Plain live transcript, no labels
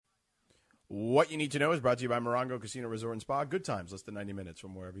What You Need to Know is brought to you by Morongo Casino Resort and Spa. Good times, less than 90 minutes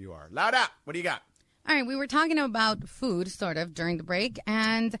from wherever you are. Loud out. What do you got? All right, we were talking about food, sort of, during the break,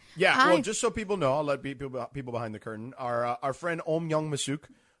 and well, just so people know, I'll let people behind the curtain. Our friend Om Young Masuk,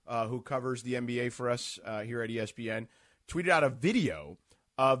 who covers the NBA for us here at ESPN, tweeted out a video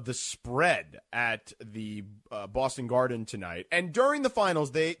of the spread at the Boston Garden tonight. And during the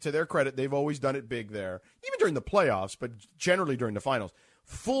finals, to their credit, they've always done it big there, even during the playoffs, but generally during the finals.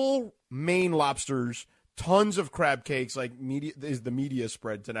 Full Maine lobsters, tons of crab cakes, like is the media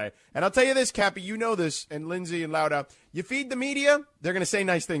spread tonight. And I'll tell you this, Kappy, you know this, and Lindsey and Lauda, you feed the media, they're going to say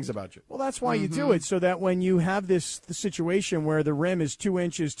nice things about you. Well, that's why you do it, so that when you have the situation where the rim is 2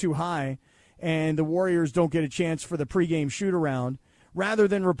 inches too high and the Warriors don't get a chance for the pregame shoot-around, rather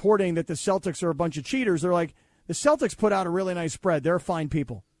than reporting that the Celtics are a bunch of cheaters, they're like, the Celtics put out a really nice spread. They're fine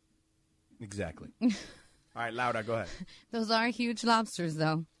people. Exactly. All right, Lauda, go ahead. Those are huge lobsters,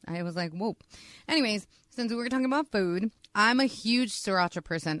 though. I was like, whoa. Anyways, since we were talking about food, I'm a huge sriracha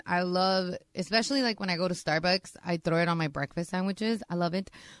person. I love, especially like when I go to Starbucks, I throw it on my breakfast sandwiches. I love it.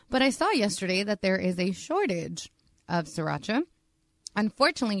 But I saw yesterday that there is a shortage of sriracha.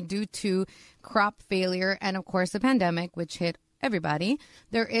 Unfortunately, due to crop failure and, of course, the pandemic, which hit everybody,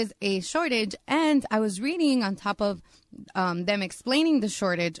 there is a shortage. And I was reading on top of them explaining the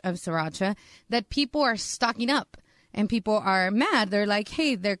shortage of sriracha that people are stocking up and people are mad. They're like,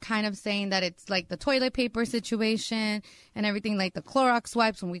 hey, they're kind of saying that it's like the toilet paper situation and everything, like the Clorox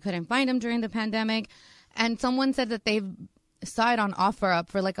wipes when we couldn't find them during the pandemic. And someone said that they've saw it on offer up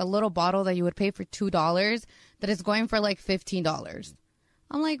for like a little bottle that you would pay for $2 that is going for like $15.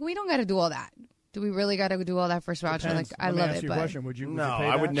 I'm like, we don't got to do all that. Do we really got to do all that for sriracha? Depends. Like, I love it, but question. Would you no, pay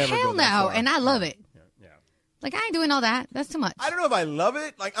I that? would never. Hell go that no, far. and I love it. Yeah. Like, I ain't doing all that. That's too much. I don't know if I love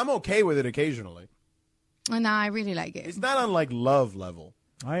it. Like, I'm okay with it occasionally. No, I really like it. It's not on like love level.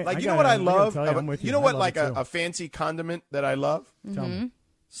 You know gotta- what I I gotta love? tell you, I'm with You you. know I what? love Like it too. a fancy condiment that I love? Tell me.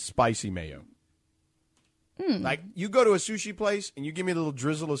 Spicy mayo. Like, you go to a sushi place and you give me a little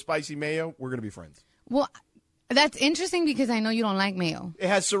drizzle of spicy mayo, we're going to be friends. Well, that's interesting because I know you don't like mayo. It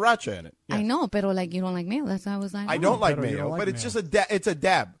has sriracha in it. Yes. I know, but like you don't like mayo. That's why I was like, I don't like Pero you mayo, don't like but it's mayo. just it's a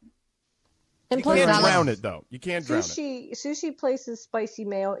dab. And You plus, can't Salad. drown it, though. You can't drown it. sushi places spicy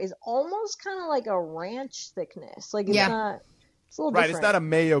mayo is almost kind of like a ranch thickness. Like it's Yeah. not. It's a little Right, different. it's not a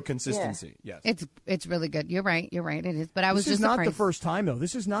mayo consistency. Yes. it's really good. You're right. It is. But I was This is just not surprised. the first time, though.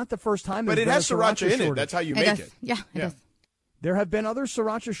 This is not the first time. But there's it been has a sriracha in it. shortage. That's how you It make does. it. Yeah, it does. There have been other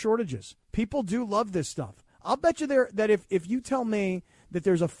sriracha shortages. People do love this stuff. I'll bet you that if you tell me that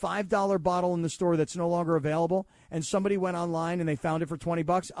there's a $5 bottle in the store that's no longer available and somebody went online and they found it for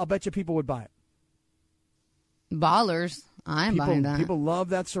 $20, I'll bet you people would buy it. Ballers. I'm buying that. People love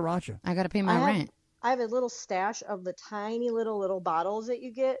that sriracha. I got to pay my rent. I have a little stash of the tiny little bottles that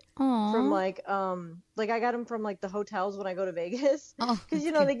you get Aw. from like I got them from like the hotels when I go to Vegas Oh, because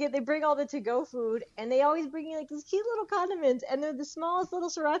they bring all the to-go food and they always bring you like these cute little condiments and they're the smallest little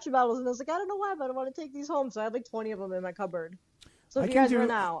sriracha bottles and I was like, I don't know why, but I want to take these home, so I have like 20 of them in my cupboard. So if you guys run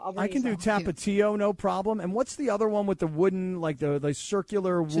out, I'll bring I can do you some. tapatio, no problem. And what's the other one with the wooden, like the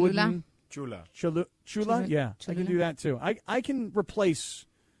circular wooden Chula. chula? Yeah, I can do that too. I can replace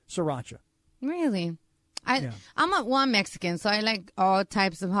sriracha. Really? I'm Mexican, so I like all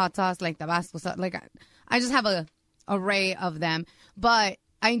types of hot sauce, like Tabasco sauce. Like I just have a array of them. But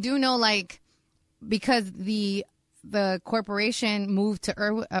I do know, like, because the corporation moved to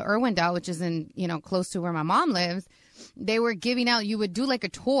Irwindale, which is in close to where my mom lives, they were giving out. You would do like a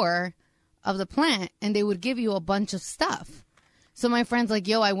tour of the plant, and they would give you a bunch of stuff. So my friend's like,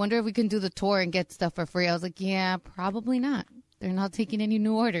 "Yo, I wonder if we can do the tour and get stuff for free." I was like, "Yeah, probably not. They're not taking any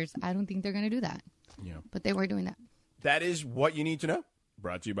new orders. I don't think they're gonna do that." Yeah. But they were doing that. That is what you need to know.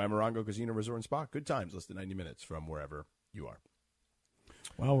 Brought to you by Morongo Casino Resort and Spa. Good times, less than 90 minutes from wherever you are.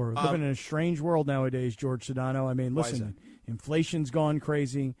 Well, we're living in a strange world nowadays, George Sedano. I mean, listen, inflation's gone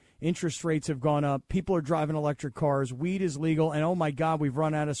crazy. Interest rates have gone up. People are driving electric cars. Weed is legal. And, oh, my God, we've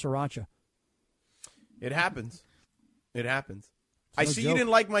run out of sriracha. It happens. It happens. No I see joke. you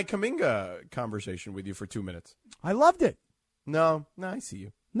didn't like my Kaminga conversation with you for 2 minutes. I loved it. No, I see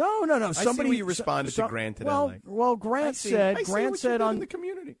you. No. I see what you responded to Grant today. Well, Grant said on the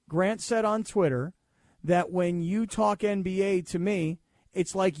community. Grant said on Twitter that when you talk NBA to me,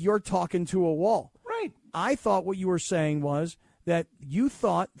 it's like you're talking to a wall. Right. I thought what you were saying was that you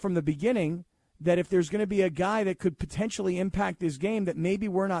thought from the beginning that if there's going to be a guy that could potentially impact this game that maybe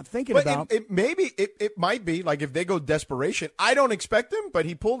we're not thinking about. It might be, like if they go desperation. I don't expect him, but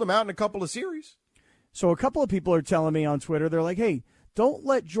he pulled him out in a couple of series. So a couple of people are telling me on Twitter, they're like, hey, don't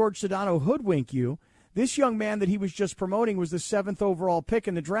let George Sedano hoodwink you. This young man that he was just promoting was the 7th overall pick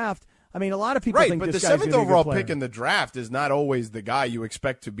in the draft. I mean, a lot of people right, think but this the guy's 7th gonna be a good overall player. pick in the draft is not always the guy you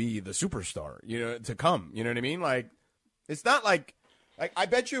expect to be the superstar, to come. You know what I mean? Like, it's not like I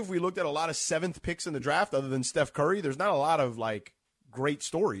bet you if we looked at a lot of 7th picks in the draft, other than Steph Curry, there's not a lot of like great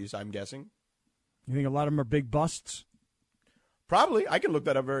stories. I'm guessing. You think a lot of them are big busts? Probably. I can look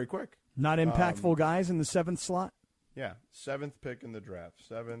that up very quick. Not impactful guys in the 7th slot? Yeah, 7th pick in the draft.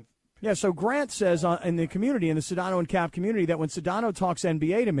 7th. Yeah, so Grant says in the community, in the Sedano and Cap community, that when Sedano talks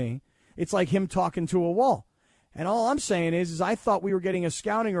NBA to me, it's like him talking to a wall. And all I'm saying is I thought we were getting a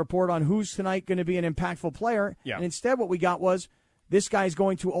scouting report on who's tonight going to be an impactful player. Yeah. And instead what we got was this guy's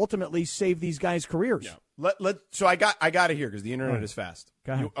going to ultimately save these guys' careers. Yeah. So I got it here because the internet is fast.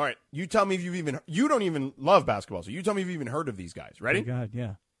 Go ahead. All right. You tell me if you don't even love basketball, so you tell me if you've even heard of these guys. Ready? Oh, God,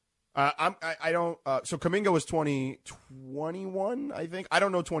 yeah. I don't. So Kuminga was 2021, I think. I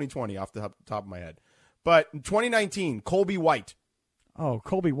don't know 2020 off the top of my head, but 2019, Colby White. Oh,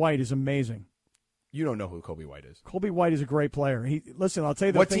 Colby White is amazing. You don't know who Colby White is. Colby White is a great player. Listen, I'll tell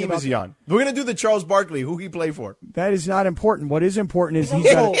you the what thing team about is he on? We're gonna do the Charles Barkley. Who he play for? That is not important. What is important is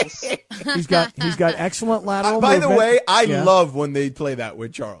he's got excellent lateral By movement. the way, I Yeah. love when they play that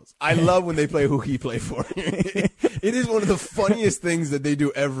with Charles. I love when they play who he play for. It is one of the funniest things that they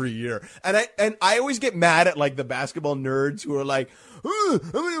do every year. And I always get mad at like the basketball nerds who are like, oh, I'm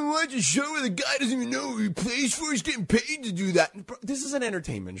going to watch a show where the guy doesn't even know who he plays for. He's getting paid to do that. Bro, this is an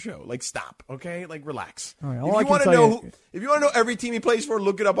entertainment show. Like, stop, okay? Like, relax. All right, if all I you can want to tell know if you want to know every team he plays for,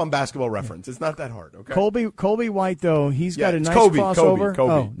 look it up on Basketball Reference. It's not that hard, okay? Colby White, though, he's got a it's nice Kobe, crossover.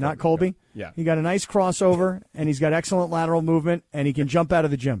 Kobe, Not Colby. Yeah. He got a nice crossover, and he's got excellent lateral movement, and he can jump out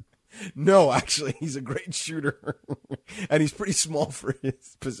of the gym. No, actually, he's a great shooter, and he's pretty small for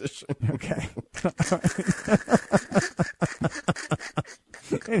his position. Okay.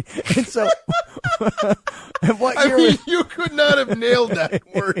 And so, what year you could not have nailed that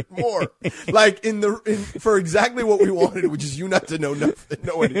word more. Like for exactly what we wanted, which is you not to know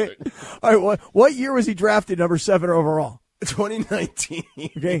anything. All right, what year was he drafted number 7 overall? 2019.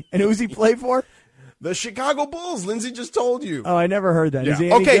 Okay, and who's he play for? The Chicago Bulls. Lindsey just told you. Oh, I never heard that. Yeah. Is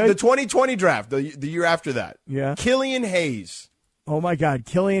he any Okay, good? the 2020 draft, the year after that. Yeah. Killian Hayes. Oh my God,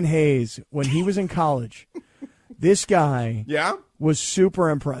 Killian Hayes. When he was in college, this guy Yeah. was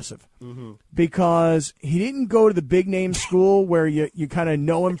super impressive because he didn't go to the big name school where you kind of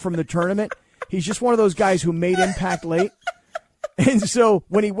know him from the tournament. He's just one of those guys who made impact late. And so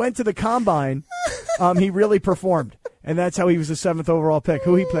when he went to the combine, he really performed. And that's how he was the 7th overall pick.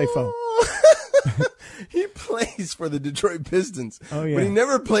 Who he play for? He plays for the Detroit Pistons. Oh, yeah. But he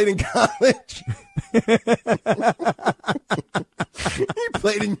never played in college. He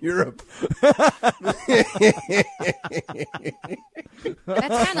played in Europe. That's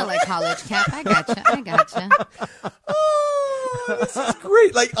kind of like college, Cap. I gotcha. Oh, this is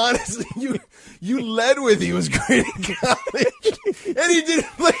great. Like, honestly, you led with he was great in college, and he didn't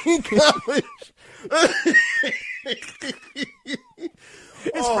play in college.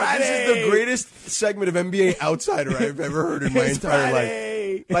 It's This Friday. is the greatest segment of NBA Outsider I've ever heard in my entire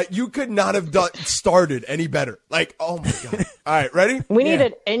Friday. life. Like, you could not have started any better. Like, oh my God. All right, ready? We need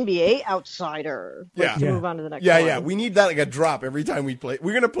an NBA outsider. Yeah. To move on to the next Yeah, one. yeah. We need that like a drop every time we play.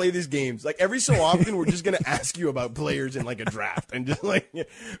 We're gonna play these games. Like every so often, we're just gonna ask you about players in like a draft and just like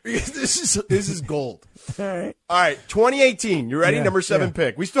because this is gold. All right. All right, 2018. You ready? Yeah, Number 7 yeah.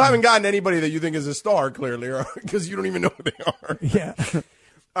 pick. We still haven't gotten anybody that you think is a star, clearly, because you don't even know who they are. Yeah.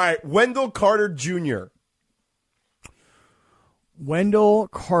 All right, Wendell Carter Jr. Wendell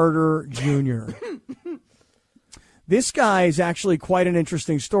Carter Jr. This guy is actually quite an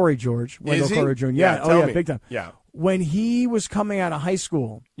interesting story, George. Wendell he? Carter Jr. Yeah, Yeah, tell me. big time. Yeah. When he was coming out of high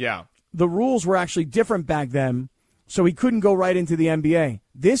school, Yeah. the rules were actually different back then, so he couldn't go right into the NBA.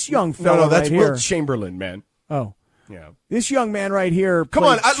 This young fella No, that's right here. Wilt Chamberlain, man. Oh. Yeah. This young man right here. Come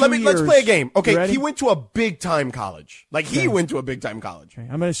on, played let's 2 play a years. game. You Okay, ready? he went to a big time college. Like he went to a big time college. Okay,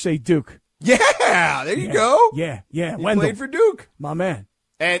 I'm going to say Duke. Yeah, there you go. Yeah. He Wendell, played for Duke. my man.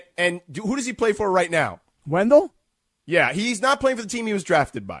 And who does he play for right now? Wendell? Yeah, he's not playing for the team he was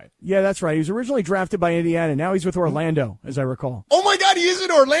drafted by. Yeah, that's right. He was originally drafted by Indiana. Now he's with Orlando, as I recall. Oh my God, he is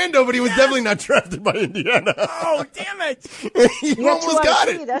in Orlando, but he was definitely not drafted by Indiana. Oh, damn it. You You got 2 almost out got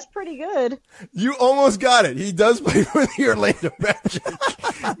of 3. it. That's pretty good. You almost got it. He does play for the Orlando Magic,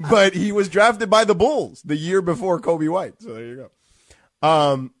 but he was drafted by the Bulls the year before Kobe White. So there you go.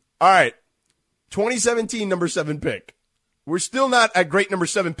 All right, 2017 number 7 pick. We're still not at great number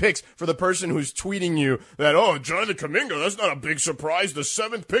 7 picks for the person who's tweeting you that, oh, Jonathan Kuminga, that's not a big surprise, the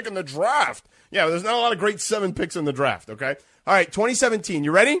 7th pick in the draft. Yeah, there's not a lot of great 7 picks in the draft, okay? All right, 2017,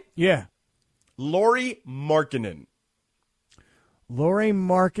 you ready? Yeah. Lauri Markkanen. Lauri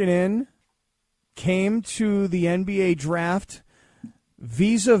Markkanen came to the NBA draft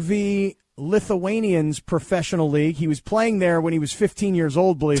vis-a-vis Lithuanians Professional League. He was playing there when he was 15 years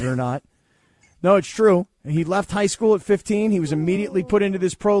old, believe it or not. No, it's true. He left high school at 15. He was immediately put into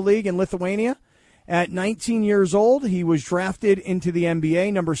this pro league in Lithuania. At 19 years old, he was drafted into the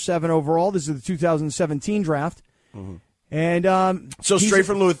NBA, number 7 overall. This is the 2017 draft. Mm-hmm. And so straight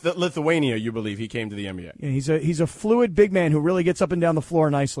from Lithuania, you believe he came to the NBA? Yeah, he's a fluid big man who really gets up and down the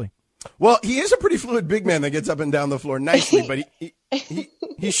floor nicely. Well, he is a pretty fluid big man that gets up and down the floor nicely, but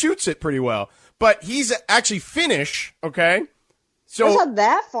he shoots it pretty well. But he's actually Finnish, okay? So that's not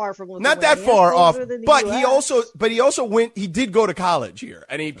that far from Lithuania. Not that far off, but he also went. He did go to college here,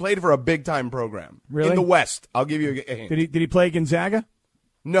 and he played for a big time program in the West. I'll give you a hint. Did he play Gonzaga?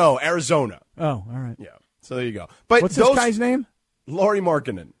 No, Arizona. Oh, all right. Yeah. So there you go. But what's this guy's name? Lauri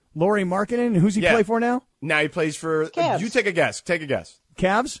Markkanen. Lauri Markkanen. Who's he play for now? Now he plays for. Cavs. You take a guess. Take a guess.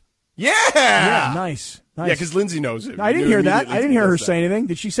 Cavs. Yeah. Yeah. Nice. Yeah, because Lindsey knows it. I didn't hear that. I didn't hear her say anything.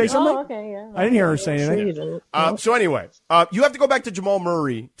 Did she say something? Oh, okay, yeah. I didn't hear her say anything. So anyway, you have to go back to Jamal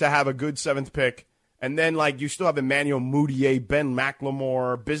Murray to have a good 7th pick. And then, you still have Emmanuel Mudiay, Ben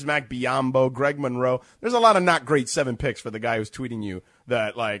McLemore, Bismack Biyombo, Greg Monroe. There's a lot of not great 7 picks for the guy who's tweeting you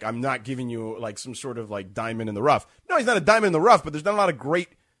that, I'm not giving you, some sort of, diamond in the rough. No, he's not a diamond in the rough, but there's not a lot of great,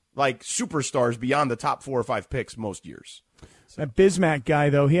 superstars beyond the top 4 or 5 picks most years. So. That Bismack guy,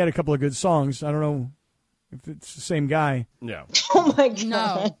 though, he had a couple of good songs. I don't know if it's the same guy. Yeah. Oh, my God.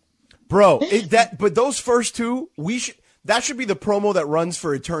 No. Bro, but those first 2, that should be the promo that runs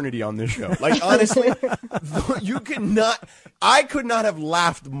for eternity on this show. Honestly, I could not have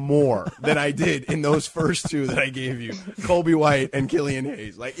laughed more than I did in those first 2 that I gave you, Kobe White and Killian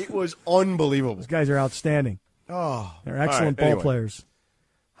Hayes. It was unbelievable. Those guys are outstanding. Oh, they're excellent ball players.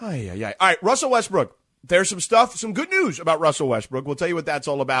 All right, Russell Westbrook. There's some good news about Russell Westbrook. We'll tell you what that's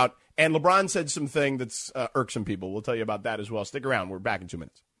all about. And LeBron said something that's irked some people. We'll tell you about that as well. Stick around. We're back in 2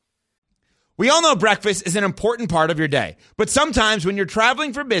 minutes. We all know breakfast is an important part of your day, but sometimes when you're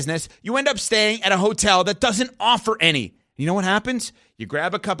traveling for business, you end up staying at a hotel that doesn't offer any. You know what happens? You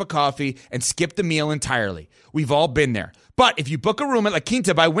grab a cup of coffee and skip the meal entirely. We've all been there. But if you book a room at La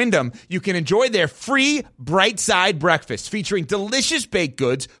Quinta by Wyndham, you can enjoy their free Bright Side breakfast featuring delicious baked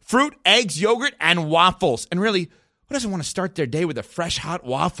goods, fruit, eggs, yogurt, and waffles. And really, who doesn't want to start their day with a fresh, hot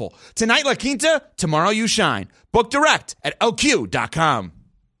waffle? Tonight, La Quinta, tomorrow you shine. Book direct at LQ.com.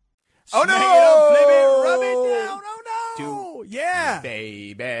 Oh, no! It up, flip it, rub it down. Oh, no! Yeah.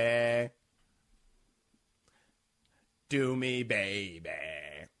 Baby. Do me, baby.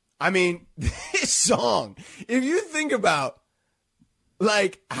 I mean, this song, if you think about,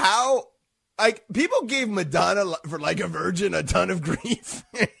 how, people gave Madonna, for a virgin, a ton of grief.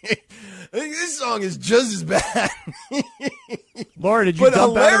 I think this song is just as bad. Laura, did you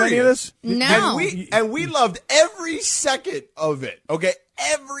dump out of any of this? No. And we loved every second of it, okay?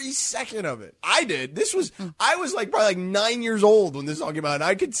 Every second of it. I did. I was probably 9 years old when this song came out, and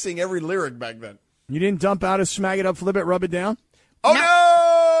I could sing every lyric back then. You didn't dump out a smack it up, flip it, rub it down? Oh,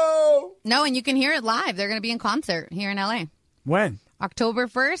 no! No, and you can hear it live. They're going to be in concert here in L.A. When? October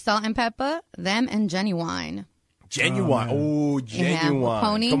 1st, Salt and Pepper, them and Genuine. Genuine. Oh, Genuine. Yeah,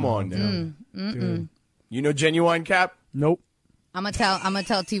 Pony. Come on now. You know Genuine, Cap? Nope. I'm gonna tell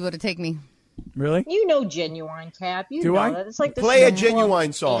TiVo to take me. Really? You know Genuine, Cap. You Do know I? that. It's the play a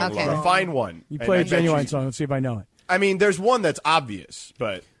Genuine song, Okay. Laura. Find one. You play a Genuine song. Let's see if I know it. I mean, there's one that's obvious,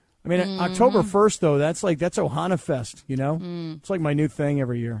 but... I mean, October 1st, though, that's Ohana Fest, you know? It's my new thing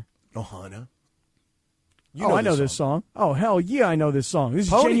every year. Ohana? I know this song. Oh, hell yeah, I know this song. This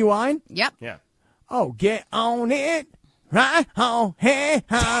is Pony. Genuine? Yep. Yeah. Oh, get on it. Right on, hey,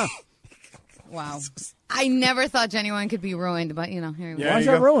 huh. Wow. I never thought Genuine could be ruined, but, here we go. Yeah. Why is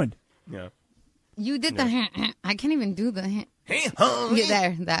you that go. ruined? Yeah. You did the I can't even do the Hey,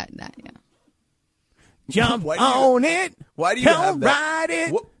 yeah, that, yeah. Jump Why do you- on it. Why do you Hell, have that? ride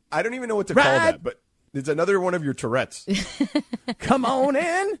it. What? I don't even know what to call Ride. that, but it's another one of your Tourette's. Come on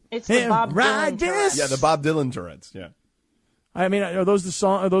in. It's the and Bob ride Dylan this. Yeah, the Bob Dylan Tourette's, yeah. I mean, are those the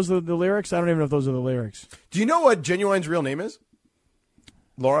song? Are those the lyrics? I don't even know if those are the lyrics. Do you know what Genuine's real name is?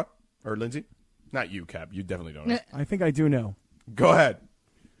 Laura? Or Lindsey? Not you, Cap. You definitely don't know. I think I do know. Go ahead.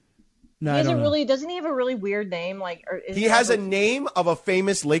 No, He I don't know. doesn't he have a really weird name? He has a name of a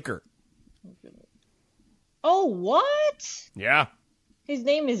famous Laker. Oh, what? Yeah. His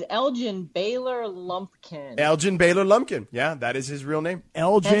name is Elgin Baylor Lumpkin. Elgin Baylor Lumpkin. Yeah, that is his real name.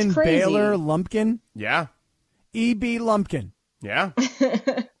 Elgin That's crazy. Baylor Lumpkin. Yeah. E.B. Lumpkin. Yeah.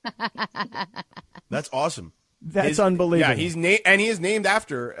 That's awesome. That's unbelievable. Yeah, he is named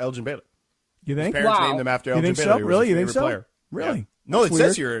after Elgin Baylor. You His think? parents Wow. named him after You Elgin think Baylor. so? He was Really? his You think favorite so? player. Really? Yeah. No, That's it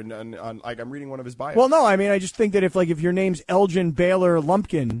says weird. here, on like I'm reading one of his bios. Well, no, I mean, I just think that if your name's Elgin Baylor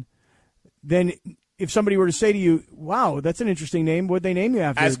Lumpkin, then if somebody were to say to you, wow, that's an interesting name, what'd they name you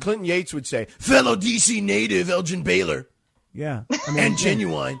after? As Clinton Yates would say, fellow DC native Elgin Baylor. Yeah. I mean, And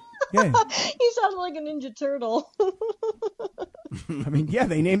genuine. Yeah. He sounded like a Ninja Turtle. I mean, yeah,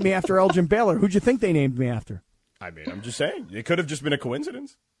 they named me after Elgin Baylor. Who'd you think they named me after? I mean, I'm just saying. It could have just been a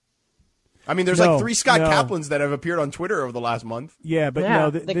coincidence. I mean, there's No, like 3 Scott no. Kaplans that have appeared on Twitter over the last month. Yeah, but yeah,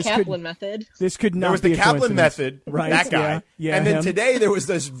 no, the this Kaplan method. This could not There was be the a Kaplan coincidence. method, Right, that guy. yeah, and then him. today there was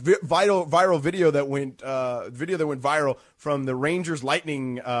this viral video that went viral from the Rangers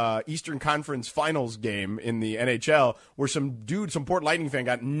Lightning Eastern Conference Finals game in the NHL, where some Port Lightning fan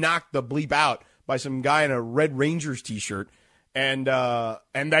got knocked the bleep out by some guy in a Red Rangers t-shirt. And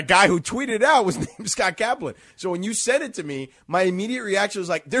that guy who tweeted it out was named Scott Kaplan. So when you sent it to me, my immediate reaction was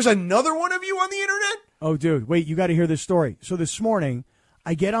like, there's another one of you on the internet? Oh, dude, wait, you got to hear this story. So this morning,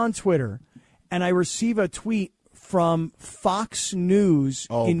 I get on Twitter, and I receive a tweet from Fox News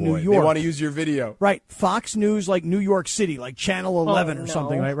in New York. They want to use your video. Right, Fox News, like New York City, like Channel 11 or no.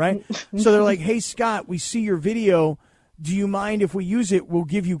 something, right? So they're like, hey, Scott, we see your video. Do you mind if we use it? We'll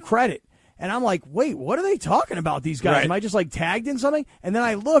give you credit. And I'm like, wait, what are they talking about, these guys? Right. Am I just like tagged in something? And then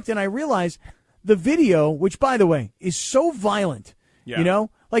I looked and I realized the video, which by the way is so violent, you know,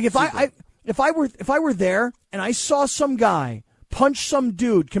 like if I were there and I saw some guy punch some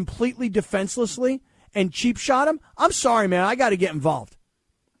dude completely defenselessly and cheap shot him, I'm sorry, man, I got to get involved.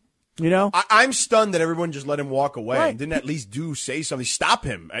 You know, I'm stunned that everyone just let him walk away Right. and didn't at least say something, stop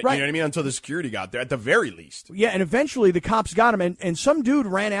him. Right. You know what I mean? Until the security got there, at the very least. Yeah, and eventually the cops got him, and some dude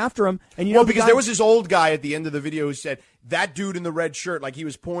ran after him. And you know, Well, because there was this old guy at the end of the video who said that dude in the red shirt, like he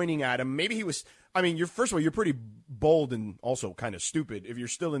was pointing at him. Maybe he was. I mean, first of all, you're pretty bold and also kind of stupid if you're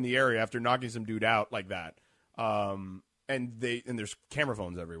still in the area after knocking some dude out like that. And there's camera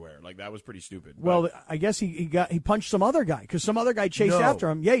phones everywhere. Like that was pretty stupid. Well, I guess he punched some other guy because some other guy chased after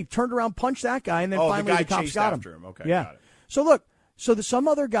him. Yeah, he turned around, punched that guy, and then finally the cops got him. After him. Okay, yeah. got it. So look, some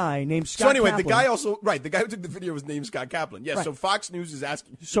other guy named Scott. So anyway, Kaplan, the guy who took the video was named Scott Kaplan. Yes. Right. So Fox News is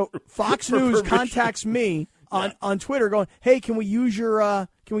asking. So Fox for News permission. contacts me on Twitter, going, "Hey, can we use your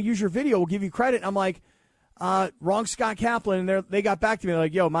video? We'll give you credit." And I'm like, "Wrong, Scott Kaplan." And they got back to me. They're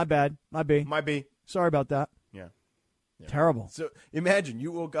like, "Yo, my bad, my B. Sorry about that." Yeah. Terrible. So imagine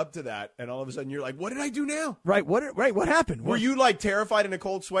you woke up to that, and all of a sudden you're like, "What did I do now?" Right. What happened? Were you like terrified in a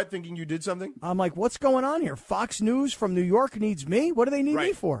cold sweat, thinking you did something? I'm like, what's going on here? Fox News from New York needs me? What do they need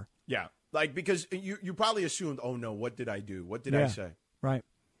me for? Yeah, like because you probably assumed, "Oh no, what did I do? What did I say?" Right.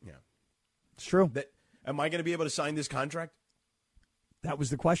 Yeah, it's true. Am I going to be able to sign this contract? That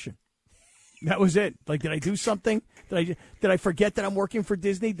was the question. That was it. Like, did I do something? Did I forget that I'm working for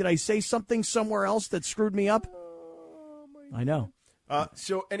Disney? Did I say something somewhere else that screwed me up? I know.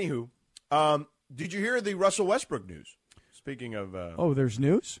 So, anywho, did you hear the Russell Westbrook news? Speaking of... there's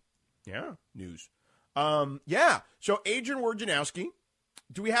news? Yeah, news. Yeah, so Adrian Wojnarowski,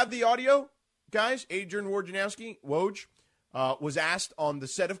 do we have the audio, guys? Adrian Wojnarowski, Woj, was asked on the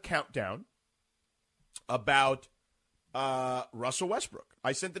set of Countdown about Russell Westbrook.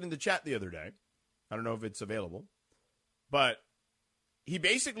 I sent it in the chat the other day. I don't know if it's available. But he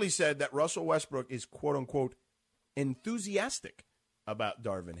basically said that Russell Westbrook is, quote-unquote, enthusiastic about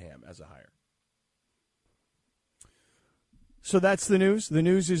Darvin Ham as a hire. So that's the news? The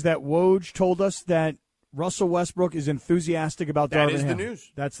news is that Woj told us that Russell Westbrook is enthusiastic about Darvin Ham. That is the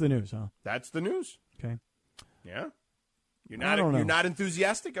news. That's the news, huh? That's the news. Okay. Yeah. I don't know. You're not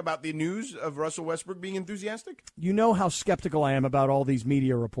enthusiastic about the news of Russell Westbrook being enthusiastic? You know how skeptical I am about all these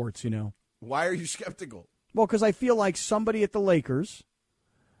media reports, you know. Why are you skeptical? Well, because I feel like somebody at the Lakers...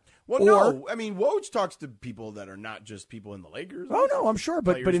 Well, no. I mean, Woj talks to people that are not just people in the Lakers. Oh no, I'm sure,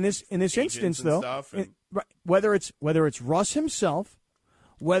 but in this instance though, whether it's Russ himself,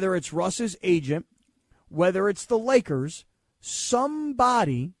 whether it's Russ's agent, whether it's the Lakers,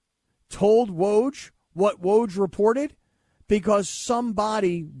 somebody told Woj what Woj reported because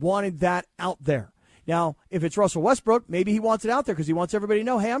somebody wanted that out there. Now, if it's Russell Westbrook, maybe he wants it out there because he wants everybody to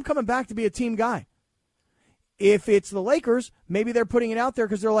know, hey, I'm coming back to be a team guy. If it's the Lakers, maybe they're putting it out there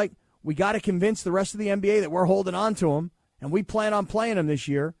because they're like, we got to convince the rest of the NBA that we're holding on to him, and we plan on playing him this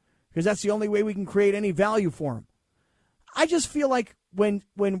year because that's the only way we can create any value for him. I just feel like when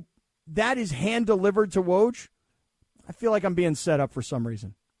that is hand-delivered to Woj, I feel like I'm being set up for some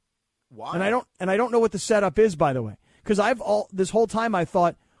reason. Why? And I don't know what the setup is, by the way, because this whole time I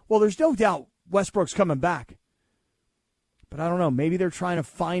thought, well, there's no doubt Westbrook's coming back. But I don't know. Maybe they're trying to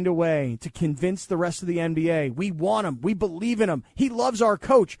find a way to convince the rest of the NBA. We want him. We believe in him. He loves our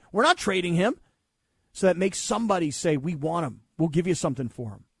coach. We're not trading him. so that makes somebody say, we want him. We'll give you something for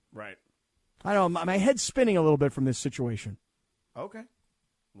him. Right. I don't know. My head's spinning a little bit from this situation. Okay.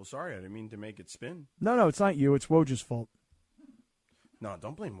 Well, sorry. I didn't mean to make it spin. No, it's not you. It's Woj's fault. No,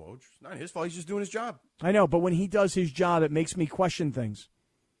 don't blame Woj. It's not his fault. He's just doing his job. I know, but when he does his job, it makes me question things.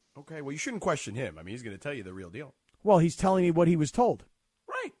 Okay, well, you shouldn't question him. I mean, he's going to tell you the real deal. Well, he's telling me what he was told.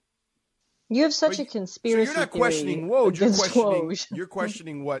 Right. You have such a conspiracy. So you're not questioning Woj. You're Woj.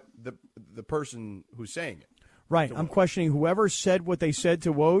 questioning what the person who's saying it. Right. I'm questioning whoever said what they said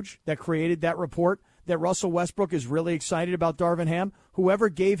to Woj that created that report that Russell Westbrook is really excited about Darvin Ham. Whoever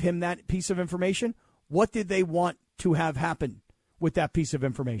gave him that piece of information, what did they want to have happen with that piece of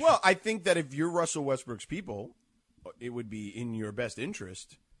information? Well, I think that if you're Russell Westbrook's people, it would be in your best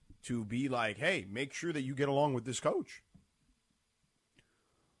interest to be like, hey, make sure that you get along with this coach.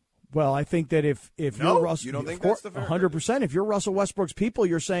 Well, I think that if you're Russell, you don't think that's the fair 100%. If you're Russell Westbrook's people,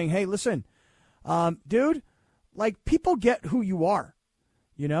 you're saying, hey, listen, dude, like people get who you are,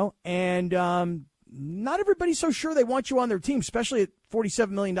 you know, and not everybody's so sure they want you on their team, especially at $47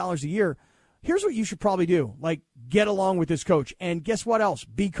 million a year. Here's what you should probably do. Like, get along with this coach. And guess what else?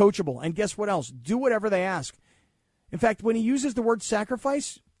 Be coachable. And guess what else? Do whatever they ask. In fact, when he uses the word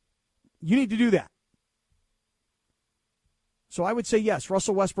sacrifice, you need to do that. So I would say, yes,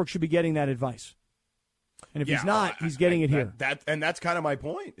 Russell Westbrook should be getting that advice. And if he's not, he's getting it here. And that's kind of my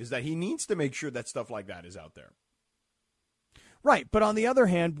point, is that he needs to make sure that stuff like that is out there. Right. But on the other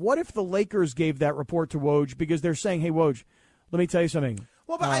hand, what if the Lakers gave that report to Woj because they're saying, hey, Woj, let me tell you something.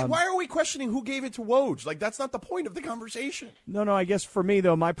 Well, but why are we questioning who gave it to Woj? Like, that's not the point of the conversation. No, I guess for me,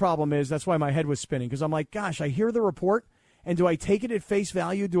 though, my problem is that's why my head was spinning, because I'm like, gosh, I hear the report, and do I take it at face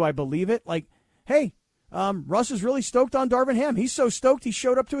value? Do I believe it? Like, hey, Russ is really stoked on Darvin Ham. He's so stoked he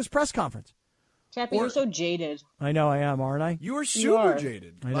showed up to his press conference. Kappy, you're so jaded. I know I am, aren't I? You are super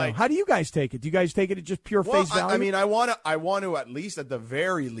jaded. I know. Like, how do you guys take it? Do you guys take it at just pure face value? I mean, I want to at least, at the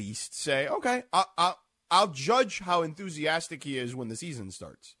very least, say, okay, I'll judge how enthusiastic he is when the season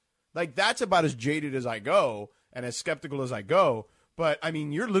starts. Like, that's about as jaded as I go and as skeptical as I go. But, I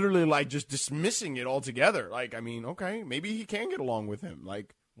mean, you're literally, like, just dismissing it altogether. Like, I mean, okay, maybe he can get along with him.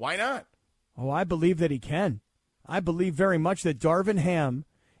 Like, why not? Oh, I believe that he can. I believe very much that Darvin Ham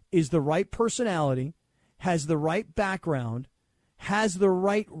is the right personality, has the right background, has the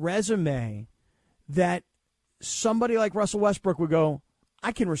right resume, that somebody like Russell Westbrook would go,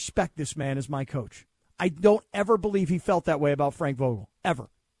 I can respect this man as my coach. I don't ever believe he felt that way about Frank Vogel, ever.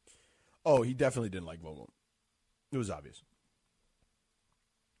 Oh, he definitely didn't like Vogel. It was obvious.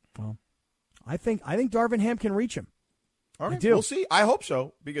 Well, I think Darvin Ham can reach him. All right, we'll see. I hope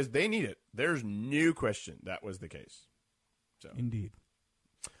so, because they need it. There's no question that was the case. So. Indeed.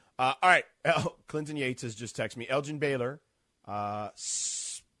 All right. Clinton Yates has just texted me. Elgin Baylor,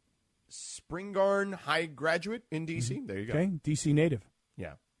 Spingarn High graduate in D.C. Mm-hmm. There you go. Okay, D.C. native.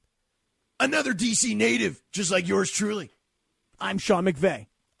 Yeah. Another D.C. native, just like yours truly. I'm Sean McVay.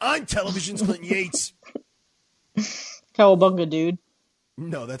 I'm television's Clinton Yates. Cowabunga, dude.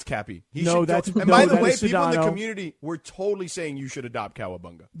 No, that's Kappy. And by the way, people Sedano. In the community were totally saying you should adopt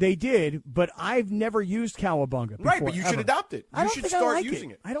Cowabunga. They did, but I've never used Cowabunga before. Right, but you should adopt it. You should start using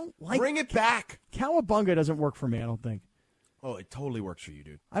it. I don't like it. Bring it back. Cowabunga doesn't work for me, I don't think. Oh, it totally works for you,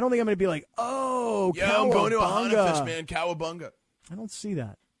 dude. I don't think I'm going to be like, oh, Yo, Cowabunga. I'm going to a Hanafest, man. Cowabunga. I don't see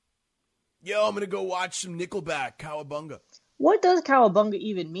that. Yo, I'm going to go watch some Nickelback. Cowabunga. What does Cowabunga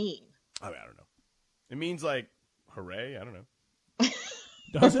even mean? I don't know. It means, like, hooray? I don't know.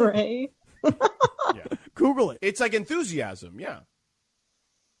 Does hooray? Yeah. Google it. It's like enthusiasm, yeah.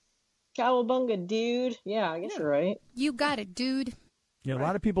 Cowabunga, dude. Yeah, I guess you're right. You got it, dude. Yeah, a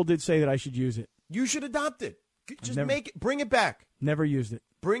lot of people did say that I should use it. You should adopt it. Just bring it back. Never used it.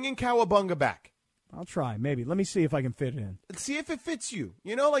 Bring in Cowabunga back. I'll try, maybe. Let me see if I can fit it in. See if it fits you.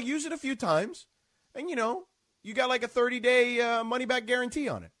 You know, like use it a few times, and you know, you got like a 30-day money-back guarantee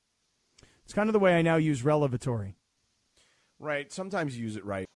on it. It's kind of the way I now use Relevatory. Right. Sometimes you use it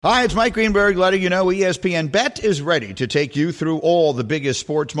right. Hi, it's Mike Greenberg letting you know ESPN Bet is ready to take you through all the biggest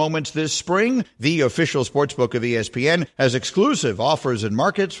sports moments this spring. The official sportsbook of ESPN has exclusive offers and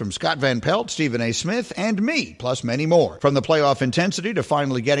markets from Scott Van Pelt, Stephen A. Smith, and me, plus many more. From the playoff intensity to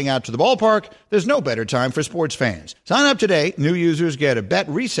finally getting out to the ballpark, there's no better time for sports fans. Sign up today. New users get a bet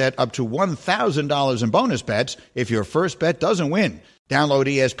reset up to $1,000 in bonus bets if your first bet doesn't win. Download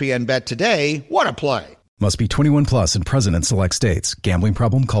ESPN Bet today. What a play. Must be 21 plus and present in select states. Gambling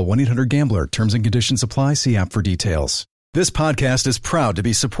problem? Call 1-800-GAMBLER. Terms and conditions apply. See app for details. This podcast is proud to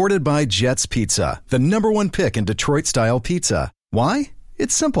be supported by Jets Pizza, the #1 pick in Detroit-style pizza. Why?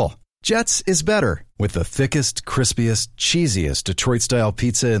 It's simple. Jets is better. With the thickest, crispiest, cheesiest Detroit-style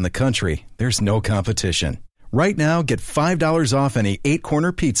pizza in the country, there's no competition. Right now, get $5 off any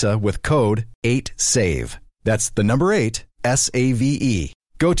 8-corner pizza with code 8SAVE. That's the number 8, S-A-V-E.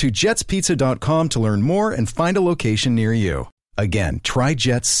 Go to jetspizza.com to learn more and find a location near you. Again, try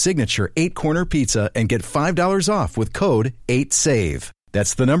Jet's signature 8-corner pizza and get $5 off with code 8SAVE.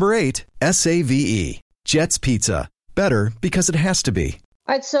 That's the number 8, S-A-V-E. Jet's Pizza. Better because it has to be.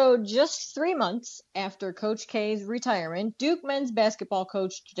 All right, so just 3 months after Coach K's retirement, Duke men's basketball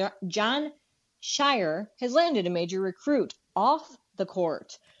coach Jon Scheyer has landed a major recruit off the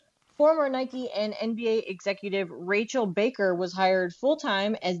court. Former Nike and NBA executive Rachel Baker was hired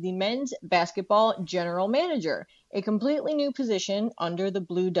full-time as the men's basketball general manager, a completely new position under the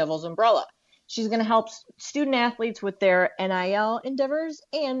Blue Devils umbrella. She's going to help student athletes with their NIL endeavors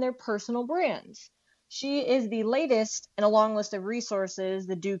and their personal brands. She is the latest in a long list of resources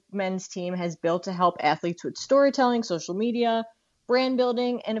the Duke men's team has built to help athletes with storytelling, social media, brand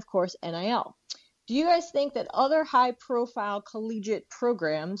building, and of course, NIL. Do you guys think that other high-profile collegiate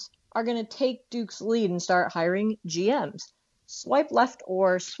programs are going to take Duke's lead and start hiring GMs? Swipe left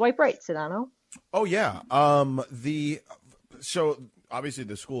or swipe right, Sedano? Oh, yeah. So obviously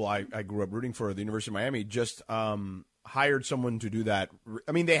the school I grew up rooting for, the University of Miami, just hired someone to do that.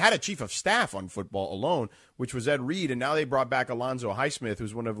 I mean, they had a chief of staff on football alone, which was Ed Reed, and now they brought back Alonzo Highsmith,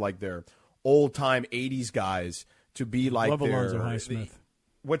 who's one of like their old-time 80s guys, to be like Love Alonzo Highsmith.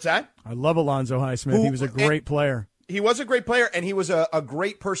 What's that? I love Alonzo Highsmith. He was a great player. He was a great player, and he was a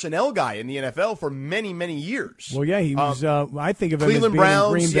great personnel guy in the NFL for many, many years. Well, yeah, he was. I think of him Cleveland as being Browns,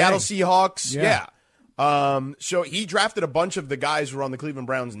 in Green Seattle Bay. Seahawks. Yeah. So he drafted a bunch of the guys who are on the Cleveland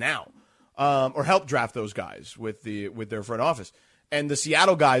Browns now, or helped draft those guys with their front office. And the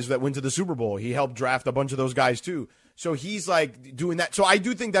Seattle guys that went to the Super Bowl, he helped draft a bunch of those guys too. So he's like doing that. So I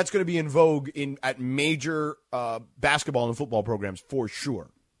do think that's going to be in vogue at major basketball and football programs for sure.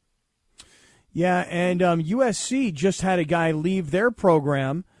 Yeah, and USC just had a guy leave their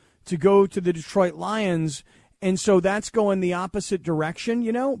program to go to the Detroit Lions, and so that's going the opposite direction,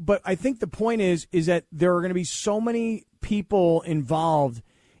 you know. But I think the point is that there are going to be so many people involved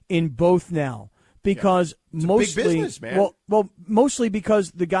in both now because mostly, big business, man. Well, mostly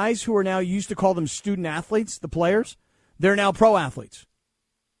because the guys who are now used to call them student athletes, the players, they're now pro athletes.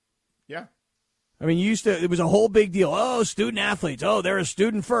 Yeah. I mean, it was a whole big deal. Oh, student athletes. Oh, they're a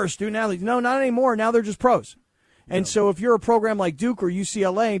student first, student athletes. No, not anymore. Now they're just pros. And so if you're a program like Duke or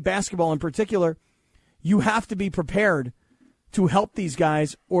UCLA, basketball in particular, you have to be prepared to help these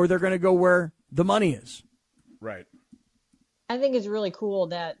guys or they're going to go where the money is. Right. I think it's really cool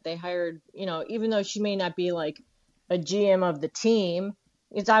that they hired, even though she may not be like a GM of the team,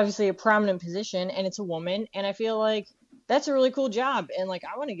 it's obviously a prominent position and it's a woman. And I feel like that's a really cool job, and like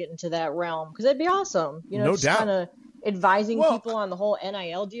I want to get into that realm because that'd be awesome. No doubt. Kind of advising people on the whole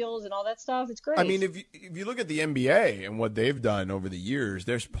NIL deals and all that stuff. It's great. I mean, if you look at the NBA and what they've done over the years,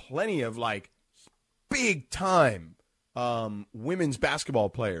 there's plenty of like big time women's basketball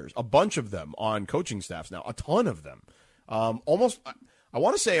players. A bunch of them on coaching staffs now. A ton of them. I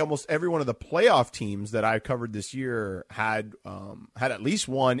want to say almost every one of the playoff teams that I covered this year had at least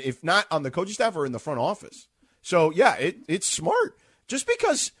one, if not on the coaching staff or in the front office. So, yeah, it's smart. Just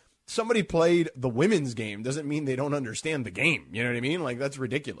because somebody played the women's game doesn't mean they don't understand the game. You know what I mean? Like, that's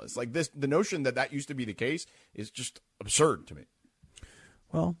ridiculous. Like, the notion that used to be the case is just absurd to me.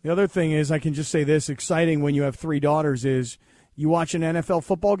 Well, the other thing is, I can just say this, exciting when you have 3 daughters is you watch an NFL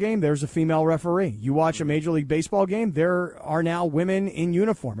football game, there's a female referee. You watch a Major League Baseball game, there are now women in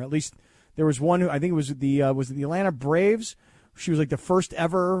uniform. At least there was one who, I think it was the Atlanta Braves. She was like the first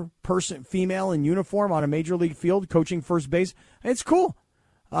ever female in uniform on a major league field coaching first base. It's cool.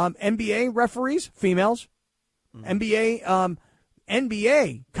 NBA referees, females. NBA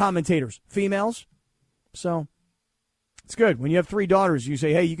commentators, females. So it's good. When you have 3 daughters, you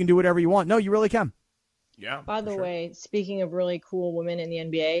say, hey, you can do whatever you want. No, you really can. Yeah. By the way, speaking of really cool women in the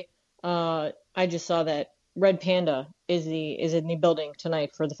NBA, I just saw that Red Panda is in the building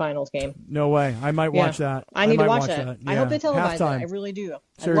tonight for the finals game. No way. I might watch that. I need to watch that. Yeah. I hope they televise Halftime. that. I really do.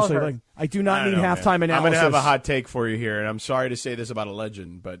 Seriously, I do not need halftime analysis. I'm going to have a hot take for you here, and I'm sorry to say this about a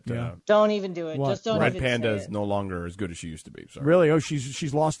legend, but don't even do it. What? Just don't Red even Panda say is it. no longer as good as she used to be. Sorry. Really? Oh,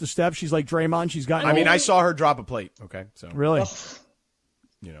 she's lost a step. She's like Draymond. She's gotten. I mean, old? I saw her drop a plate. Okay, so Really?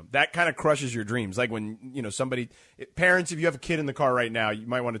 that kind of crushes your dreams. Like when parents, if you have a kid in the car right now, you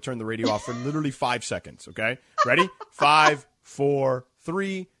might want to turn the radio off for literally 5 seconds. Okay, ready? 5, 4,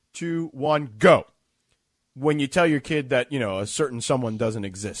 3, 2, 1, go. When you tell your kid that a certain someone doesn't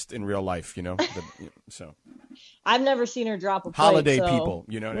exist in real life, so. I've never seen her drop a plate. Holiday so. people,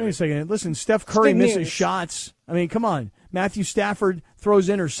 you know what I Wait a mean? second. Listen, Steph Curry good misses news. shots. I mean, come on. Matthew Stafford throws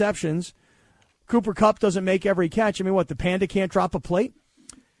interceptions. Cooper Kupp doesn't make every catch. I mean, what, the Panda can't drop a plate?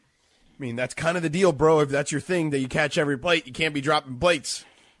 I mean, that's kind of the deal, bro. If that's your thing, that you catch every plate, you can't be dropping plates.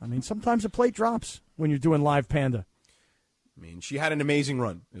 I mean, sometimes a plate drops when you're doing live Panda. I mean, she had an amazing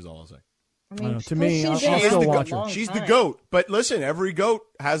run, is all I'll say. I mean, to me, I'll she's been still around watch for a her. long She's the time. GOAT. But listen, every GOAT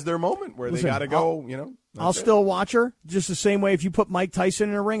has their moment where Listen, they got to go, you know. I'll still watch her just the same way if you put Mike Tyson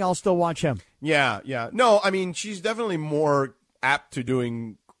in a ring, I'll still watch him. Yeah. No, I mean, she's definitely more apt to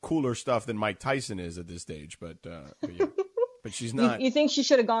doing cooler stuff than Mike Tyson is at this stage. But yeah. But she's not. You think she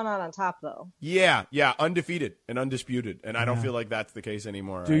should have gone out on top, though? Yeah, undefeated and undisputed. And I don't feel like that's the case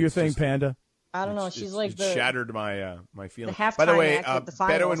anymore. Do your It's thing, just- Panda. I don't know. She's like it the shattered my my the feelings. halftime By the way, act at the Beto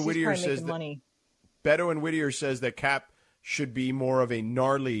finals. and She's Whittier probably says making that money. Beto and Whittier says that Cap should be more of a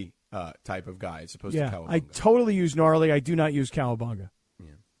gnarly type of guy as opposed to Yeah, Cowabunga. I totally use gnarly. I do not use cowabunga.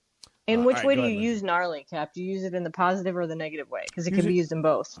 In which all right, way go do you ahead, use gnarly, Cap? Do you use it in the positive or the negative way? Because it Use can be it- used in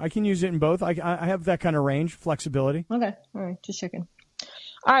both. I can use it in both. I have that kind of range, flexibility. Okay. All right. Just checking.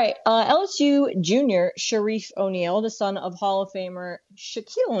 All right. LSU junior Sharif O'Neal, the son of Hall of Famer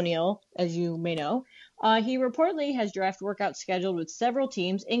Shaquille O'Neal, as you may know, he reportedly has draft workouts scheduled with several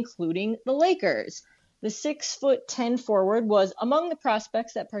teams, including the Lakers. The 6'10" forward was among the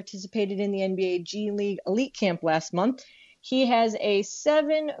prospects that participated in the NBA G League Elite Camp last month. He has a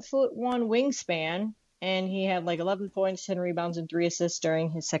 7'1" wingspan, and he had like 11 points, 10 rebounds, and 3 assists during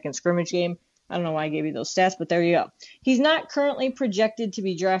his second scrimmage game. I don't know why I gave you those stats, but there you go. He's not currently projected to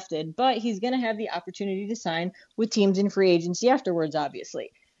be drafted, but he's going to have the opportunity to sign with teams in free agency afterwards,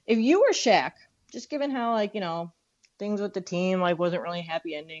 obviously. If you were Shaq, just given how, like, you know, things with the team, like, wasn't really a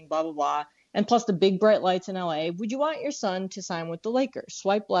happy ending, blah, blah, blah, and plus the big bright lights in LA, would you want your son to sign with the Lakers?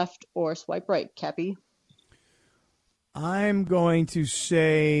 Swipe left or swipe right, Kappy? I'm going to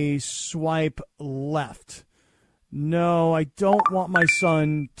say swipe left. No, I don't want my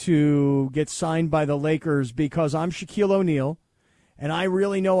son to get signed by the Lakers because I'm Shaquille O'Neal, and I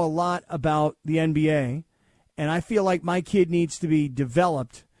really know a lot about the NBA, and I feel like my kid needs to be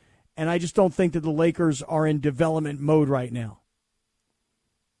developed, and I just don't think that the Lakers are in development mode right now.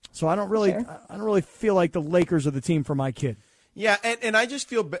 So I don't really feel like the Lakers are the team for my kid. Yeah, and I just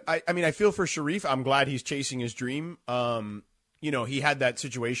feel, I mean, I feel for Sharif. I'm glad he's chasing his dream. You know, he had that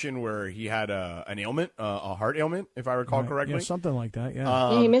situation where he had an ailment, a heart ailment, if I recall correctly. Yeah, something like that,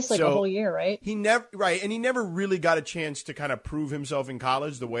 yeah. He missed like a so whole year, right? He never really got a chance to kind of prove himself in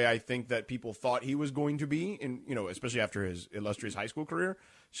college the way I think that people thought he was going to be, in, you know, especially after his illustrious high school career.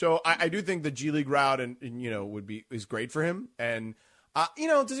 So I do think the G League route and you know is great for him. And you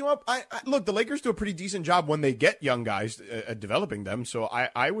know, does he want? Look, the Lakers do a pretty decent job when they get young guys at developing them. So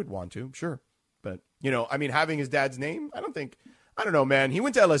I would want to, sure, but you know, I mean, having his dad's name, I don't know, man. He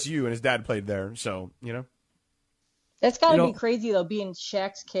went to LSU and his dad played there, so you know. That's got to be crazy though, being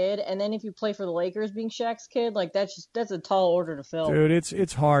Shaq's kid, and then if you play for the Lakers, being Shaq's kid, like that's a tall order to fill. Dude,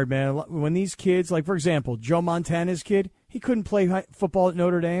 it's hard, man. When these kids, like for example, Joe Montana's kid, he couldn't play football at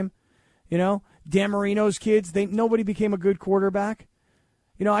Notre Dame. You know, Dan Marino's kids, nobody became a good quarterback.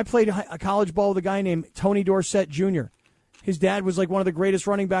 You know, I played a college ball with a guy named Tony Dorsett Jr. His dad was like one of the greatest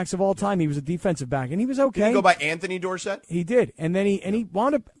running backs of all time. He was a defensive back, and he was okay. Did he go by Anthony Dorsett? He did, and then he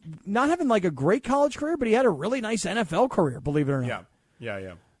wound up not having like a great college career, but he had a really nice NFL career, believe it or not. Yeah. So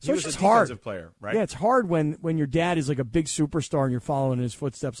He it's was just a defensive hard. player, right? Yeah, it's hard when your dad is like a big superstar and you're following in his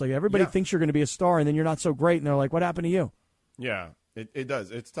footsteps. Like everybody thinks you're going to be a star, and then you're not so great, and they're like, "What happened to you?" Yeah, it does.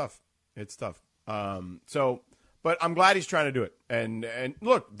 It's tough. But I'm glad he's trying to do it. And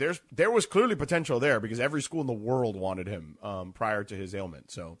look, there was clearly potential there because every school in the world wanted him prior to his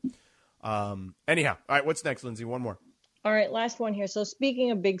ailment. So anyhow, all right, what's next, Lindsey? One more. All right, last one here. So speaking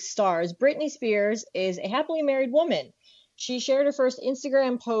of big stars, Britney Spears is a happily married woman. She shared her first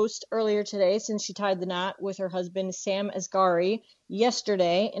Instagram post earlier today since she tied the knot with her husband, Sam Asghari,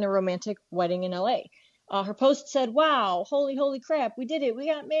 yesterday in a romantic wedding in LA. Her post said, "Wow, holy crap, we did it. We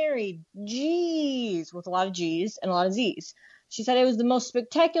got married. Jeez," with a lot of G's and a lot of Z's. She said, "It was the most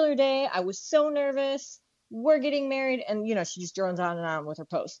spectacular day. I was so nervous. We're getting married." And, you know, she just drones on and on with her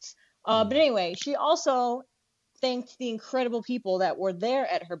posts. But anyway, she also thanked the incredible people that were there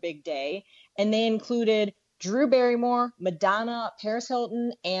at her big day. And they included Drew Barrymore, Madonna, Paris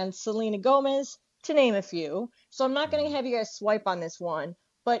Hilton, and Selena Gomez, to name a few. So I'm not going to have you guys swipe on this one.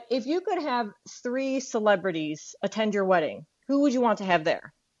 But if you could have 3 celebrities attend your wedding, who would you want to have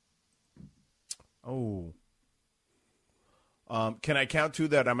there? Oh, can I count 2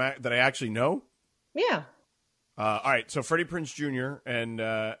 that I actually know? Yeah. All right, so Freddie Prinze Jr. and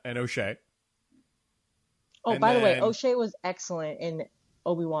O'Shea. Oh, by the way, O'Shea was excellent in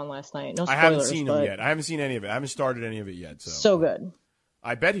Obi-Wan last night. No spoilers. I haven't seen him yet. I haven't seen any of it. I haven't started any of it yet. So good.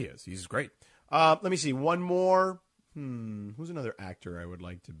 I bet he is. He's great. Let me see. One more. Who's another actor I would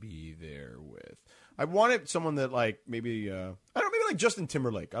like to be there with? I wanted someone that maybe I don't know, maybe like Justin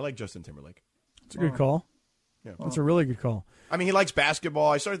Timberlake. I like Justin Timberlake. It's a good call. Yeah, that's a really good call. I mean, he likes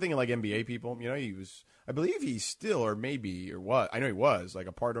basketball. I started thinking like NBA people. I believe he's still, or what? I know he was like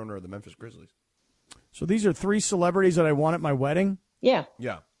a part owner of the Memphis Grizzlies. So these are 3 celebrities that I want at my wedding? Yeah.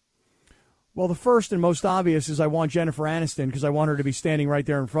 Yeah. Well, the first and most obvious is I want Jennifer Aniston because I want her to be standing right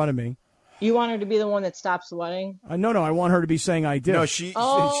there in front of me. You want her to be the one that stops the wedding? No, I want her to be saying I did. No,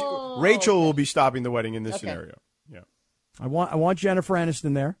 Rachel will be stopping the wedding in this scenario. Yeah. I want Jennifer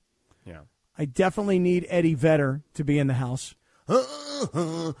Aniston there. Yeah. I definitely need Eddie Vedder to be in the house.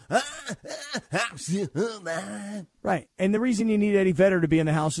 Right. And the reason you need Eddie Vedder to be in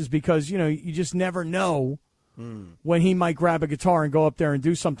the house is because, you just never know when he might grab a guitar and go up there and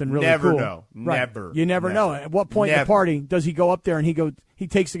do something really cool. Never know. Right. Never. You never know. At what point in the party does he go up there and he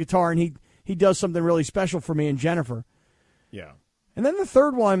takes the guitar and he does something really special for me and Jennifer. Yeah. And then the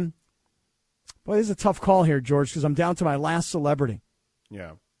third one, boy, this is a tough call here, George, because I'm down to my last celebrity.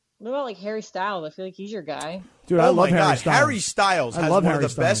 Yeah. What about Harry Styles? I feel like he's your guy. Dude, I love Harry Styles. Harry Styles has one of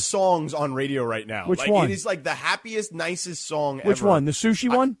the best songs on radio right now. Which one? It is like the happiest, nicest song ever. Which one? The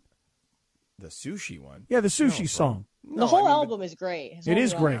sushi one? The sushi one? Yeah, the sushi song. The whole album is great. It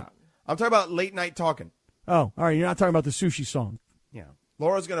is great. I'm talking about Late Night Talking. Oh, all right. You're not talking about the sushi song. Yeah.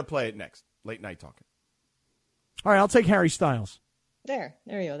 Laura's going to play it next. Late Night Talking. All right, I'll take Harry Styles. There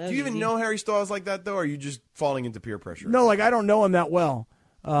you go. Do you even know Harry Styles like that, though, or are you just falling into peer pressure? No, I don't know him that well.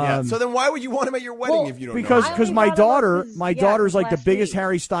 So then why would you want him at your wedding if you don't know him? Because my daughter's like the biggest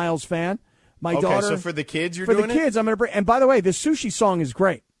Harry Styles fan. My daughter. So for the kids, you're doing it? For the kids, I'm going to bring. And by the way, the sushi song is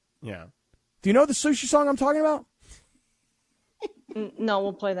great. Yeah. Do you know the sushi song I'm talking about? No,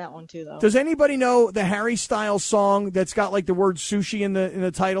 we'll play that one too, though. Does anybody know the Harry Styles song that's got like the word sushi in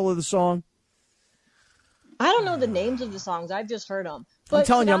the title of the song? I don't know the names of the songs. I've just heard them. But I'm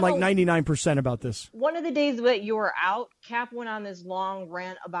telling you, I'm like 99% about this. One of the days that you were out, Cap went on this long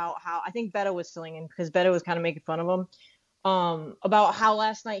rant about how, I think Beto was filling in because Beto was kind of making fun of him, about how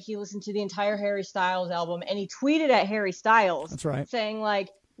last night he listened to the entire Harry Styles album, and he tweeted at Harry Styles. That's right. Saying like,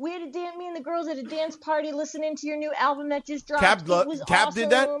 me and the girls at a dance party listening to your new album that just dropped. Cap awesome.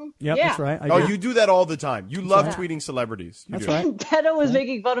 did that? Yep, yeah. That's right. You do that all the time. You love tweeting celebrities. That's right. Beto was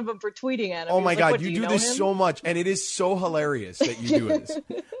making fun of him for tweeting at him. Oh my God, you do this so much, and it is so hilarious that you do this.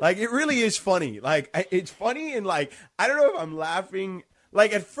 Like, it really is funny. Like, it's funny, and like, I don't know if I'm laughing.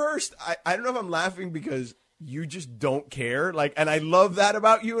 Like, at first, I don't know if I'm laughing because you just don't care. Like, and I love that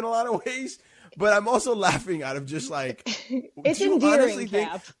about you in a lot of ways. But I'm also laughing out of just like, it's endearing,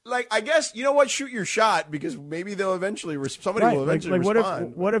 Cap. Like, I guess, you know what? Shoot your shot, because maybe they'll eventually, somebody will eventually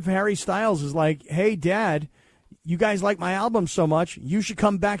respond. What if Harry Styles is like, hey, Dad, you guys like my album so much, you should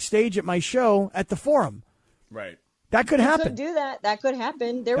come backstage at my show at the Forum. Right. That could happen. Could do that. That could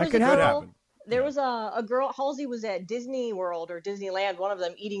happen. There was a girl, Halsey was at Disney World or Disneyland, one of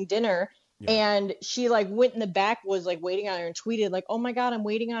them, eating dinner. Yeah. And she like went in the back, was like waiting on her, and tweeted like, "Oh my God, I'm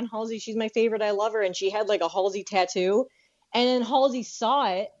waiting on Halsey. She's my favorite. I love her." And she had like a Halsey tattoo. And then Halsey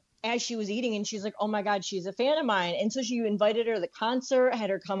saw it as she was eating, and she's like, "Oh my God, she's a fan of mine." And so she invited her to the concert,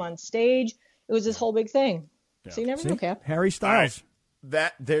 had her come on stage. It was this whole big thing. Yeah. So you never know, Cap. Harry Styles.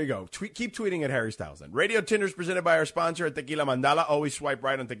 There you go. Keep tweeting at Harry Styles then. Radio Tinder is presented by our sponsor at Tequila Mandala. Always swipe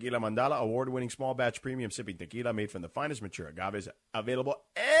right on Tequila Mandala, award-winning small batch premium sipping tequila made from the finest mature agaves, available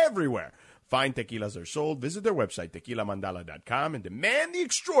everywhere fine tequilas are sold. Visit their website, tequilamandala.com, and demand the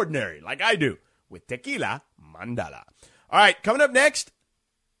extraordinary, like I do, with Tequila Mandala. All right, coming up next,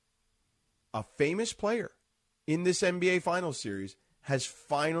 a famous player in this NBA Finals series has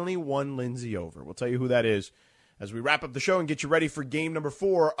finally won Lindsey over. We'll tell you who that is as we wrap up the show and get you ready for game number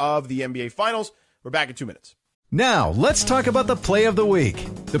 4 of the NBA Finals. We're back in 2 minutes. Now, let's talk about the play of the week.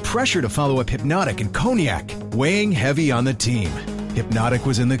 The pressure to follow up Hypnotic and Cognac, weighing heavy on the team. Hypnotic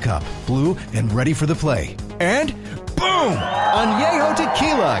was in the cup, blue, and ready for the play. And boom! Añejo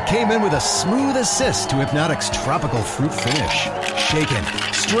Tequila came in with a smooth assist to Hypnotic's tropical fruit finish. Shaken,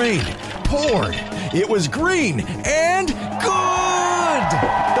 strained, poured. It was green and good!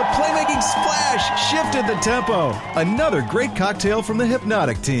 The playmaking splash shifted the tempo. Another great cocktail from the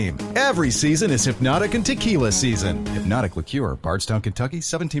Hypnotic team. Every season is Hypnotic and Tequila season. Hypnotic Liqueur, Bardstown, Kentucky,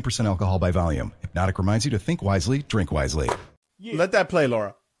 17% alcohol by volume. Hypnotic reminds you to think wisely, drink wisely. Yeah. Let that play,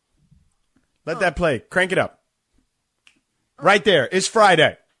 Laura. Let that play. Crank it up. Right there. It's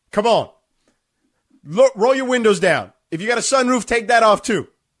Friday. Come on. Look, roll your windows down. If you got a sunroof, take that off too.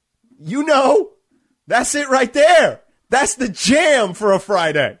 You know That's it right there. That's the jam for a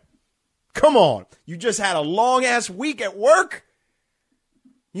Friday. Come on. You just had a long-ass week at work.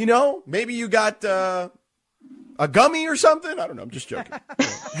 You know, maybe you got a gummy or something. I don't know. I'm just joking.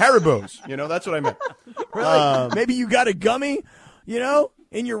 Haribo's. You know, that's what I meant. Really? Maybe you got a gummy, you know,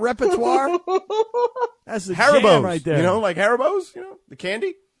 in your repertoire. That's the Haribo's jam right there. You know, like Haribo's, you know, the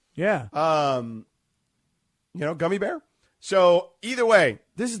candy. Yeah. You know, gummy bear. So either way,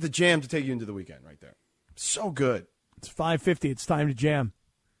 this is the jam to take you into the weekend right there. So good. It's 5:50. It's time to jam.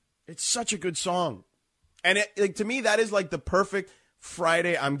 It's such a good song. And it, like, to me, that is like the perfect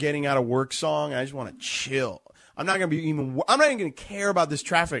Friday I'm getting out of work song. I just want to chill. I'm not even going to care about this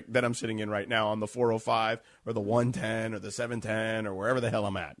traffic that I'm sitting in right now on the 405 or the 110 or the 710 or wherever the hell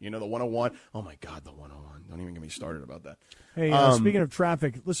I'm at. You know, the 101. Oh my God, the 101. Don't even get me started about that. Hey, speaking of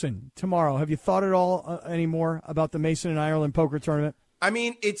traffic, listen, tomorrow, have you thought at all anymore about the Mason and Ireland poker tournament? I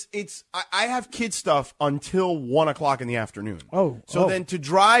mean, I have kid stuff until 1 o'clock in the afternoon. So then to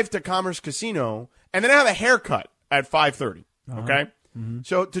drive to Commerce Casino, and then I have a haircut at 5:30. Okay? Mm-hmm.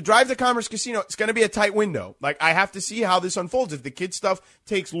 So to drive to Commerce Casino, it's going to be a tight window. Like, I have to see how this unfolds. If the kid stuff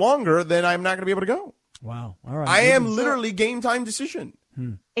takes longer, then I'm not going to be able to go. Wow. All right. I am literally game time decision.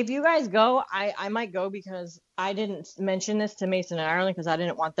 If you guys go, I might go because I didn't mention this to Mason and Ireland because I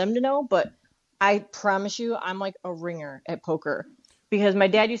didn't want them to know, but I promise you I'm like a ringer at poker because my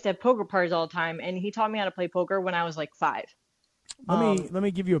dad used to have poker parties all the time, and he taught me how to play poker when I was like 5. Let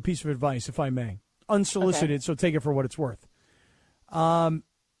me give you a piece of advice, if I may. Unsolicited, okay. So take it for what it's worth.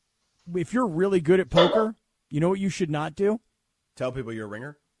 If you're really good at poker, you know what you should not do? Tell people you're a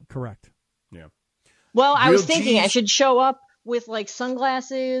ringer? Correct. Yeah. Well, I was thinking I should show up with like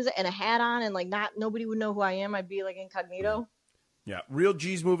sunglasses and a hat on and like nobody would know who I am. I'd be like incognito. Yeah. Real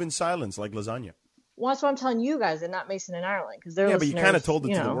G's move in silence like lasagna. Well, that's what I'm telling you guys and not Mason and Ireland because they're but you kind of told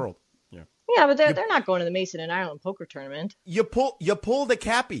it to the world. Yeah. Yeah, but they're not going to the Mason and Ireland poker tournament. You pull the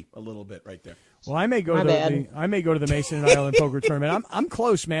Kappy a little bit right there. Well, I may go to the Mason and Ireland poker tournament. I'm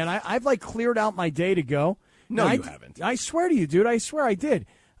close, man. I've like cleared out my day to go. No, you haven't. I swear to you, dude. I swear I did.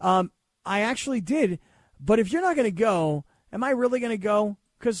 I actually did. But if you're not going to go, am I really going to go?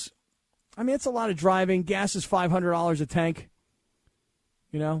 Because, I mean, it's a lot of driving. Gas is $500 a tank.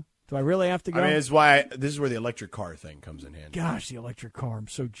 You know, do I really have to go? I mean, this is where the electric car thing comes in handy. Gosh, the electric car. I'm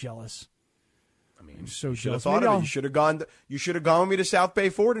so jealous. I mean, I'm so should have jealous. thought of it. You should have gone. You should have gone with me to South Bay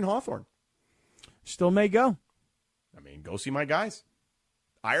Ford in Hawthorne. Still may go. I mean, go see my guys.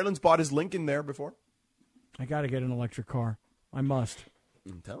 Ireland's bought his Lincoln there before. I got to get an electric car. I must.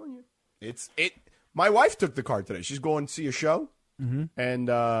 I'm telling you, My wife took the car today. She's going to see a show, and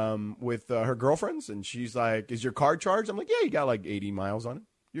with her girlfriends, and she's like, "Is your car charged?" I'm like, "Yeah, you got like 80 miles on it.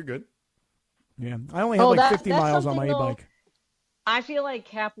 You're good." Yeah, I only have 50 miles on my e-bike. I feel like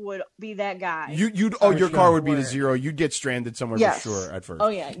Cap would be that guy. Your car would be to zero. You'd get stranded somewhere for sure at first. Oh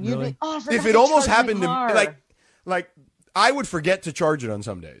yeah, really? If it almost happened to me, like I would forget to charge it on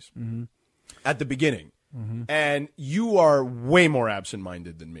some days at the beginning, and you are way more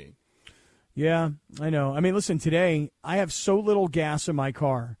absent-minded than me. Yeah, I know. I mean, listen, today I have so little gas in my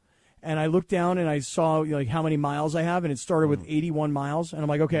car, and I looked down and I saw like how many miles I have, and it started with 81 miles, and I'm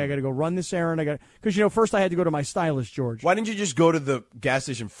like, okay, I got to go run this errand. Because first I had to go to my stylist, George. Why didn't you just go to the gas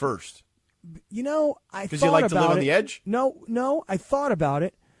station first? You know, I because you like to live on the edge. No, I thought about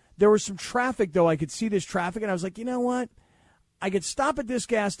it. There was some traffic though. I could see this traffic, and I was like, you know what? I could stop at this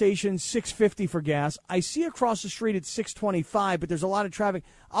gas station, $6.50 for gas. I see across the street it's $6.25, but there's a lot of traffic.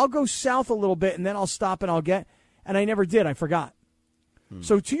 I'll go south a little bit, and then I'll stop and I'll get. And I never did. I forgot.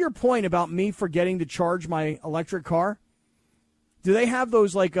 So to your point about me forgetting to charge my electric car, do they have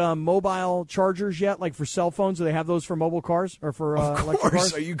those like mobile chargers yet, like for cell phones? Do they have those for mobile cars or for electric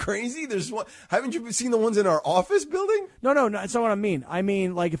cars? Are you crazy? There's one. Haven't you seen the ones in our office building? No, that's not what I mean. I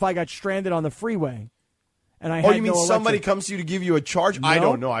mean, like if I got stranded on the freeway. And I you mean somebody comes to you to give you a charge? No, I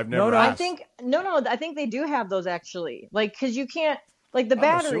don't know. I've never asked. I think they do have those actually. Like, because you can't, like the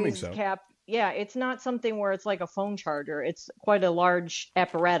batteries, Cap. Yeah, it's not something where it's like a phone charger. It's quite a large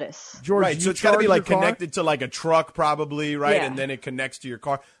apparatus. George, right, so it's got to be like connected to like a truck probably, right? Yeah. And then it connects to your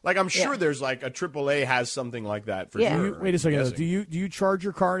car. Like I'm sure there's like a AAA has something like that for sure. Wait a second. Do you charge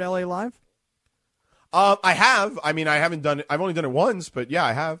your car at LA Live? I have. I mean, I haven't done it. I've only done it once, but yeah,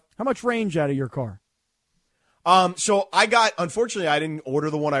 I have. How much range out of your car? So unfortunately, I didn't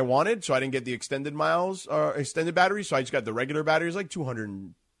order the one I wanted, so I didn't get the extended miles, extended batteries. So I just got the regular batteries, like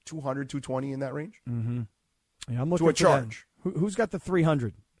 200, 220 in that range. Mm-hmm. Yeah, I'm looking to a charge. Who's got the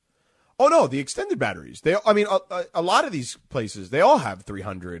 300? Oh no, the extended batteries. A lot of these places they all have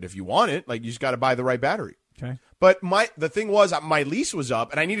 300 if you want it. Like you just got to buy the right battery. Okay. But the thing was, my lease was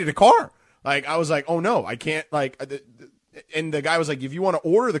up and I needed a car. Like, I was like, oh, no, I can't, like, and the guy was like, if you want to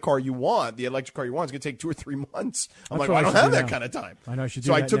order the car you want, the electric car you want, it's going to take 2 or 3 months. I'm like, well, I don't have that kind of time. I know I should do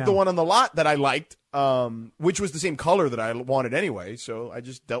So that I took now. the one on the lot that I liked, which was the same color that I wanted anyway. So I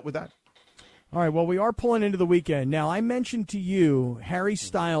just dealt with that. All right, well, we are pulling into the weekend. Now, I mentioned to you Harry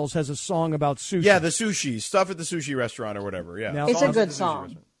Styles has a song about sushi. Yeah, the sushi, stuff at the sushi restaurant or whatever, yeah. Now, It's a good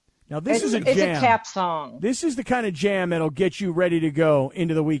song. Now, this is a It's jam. a Cap song. This is the kind of jam that'll get you ready to go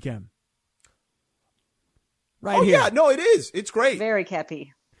into the weekend. Right Oh, here. yeah, no, it is. It's great. Very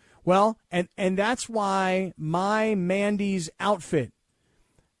Cappy. Well, and that's why my Mandy's outfit,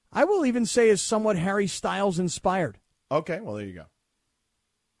 I will even say, is somewhat Harry Styles inspired. Okay, well, there you go.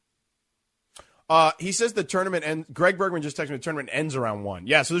 He says the tournament ends. Greg Bergman just texted me the tournament ends around 1.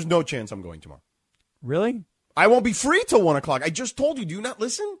 Yeah, so there's no chance I'm going tomorrow. Really? I won't be free till 1 o'clock. I just told you. Do you not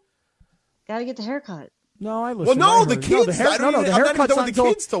listen? Got to get the haircut. No, I listen. Well, no, I the heard. kids. the I'm not even haircut's done not with the until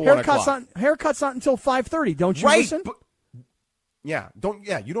kids till 1 haircut's o'clock. haircut's not until 5:30. Don't you Right. listen? But,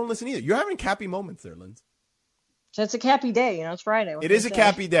 you don't listen either. You're having Cappy moments there, Lindsey. So it's a Cappy day. You know, it's Friday. What It can is I a say?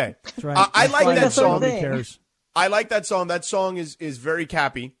 Cappy day. That's right. I like Friday, that song. Nobody cares. I like that song. That song is very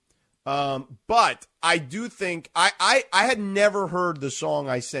Cappy. But I do think I had never heard the song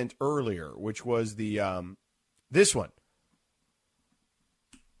I sent earlier, which was the this one.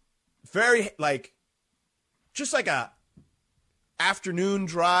 Very just like a afternoon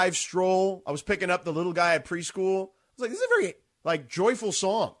drive stroll. I was picking up the little guy at preschool. I was like, this is a very joyful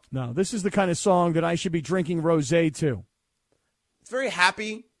song. No, this is the kind of song that I should be drinking rosé to. It's very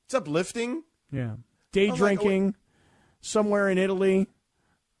happy. It's uplifting. Yeah. Day I'm drinking somewhere in Italy.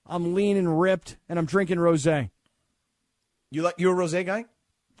 I'm lean and ripped, and I'm drinking rosé. You're a rosé guy?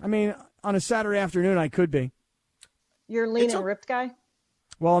 I mean, on a Saturday afternoon, I could be. You're a lean and ripped guy?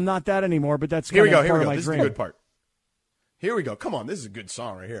 Well, I'm not that anymore, but that's Here we kind go. of Here part we of go. my This dream. is the good part. Here we go. Come on, this is a good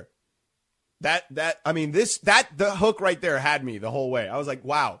song right here. The hook right there had me the whole way. I was like,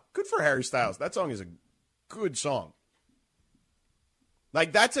 wow, good for Harry Styles. That song is a good song.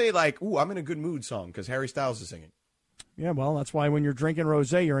 Like, that's a ooh, I'm in a good mood song because Harry Styles is singing. Yeah, well, that's why when you're drinking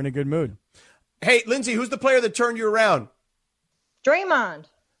rosé, you're in a good mood. Hey, Lindsey, who's the player that turned you around? Draymond.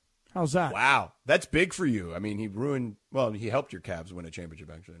 How's that? Wow, that's big for you. I mean, he helped your Cavs win a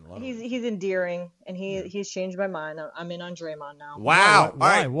championship actually. In a lot of ways. He's endearing, and he's changed my mind. I'm in on Draymond now. Wow.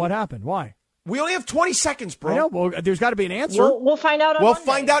 Why? All right. What happened? Why? We only have 20 seconds, bro. I know. Well, there's got to be an answer. We'll find out on We'll Monday.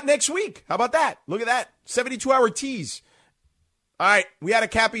 find out next week. How about that? Look at that. 72-hour tease. All right. We had a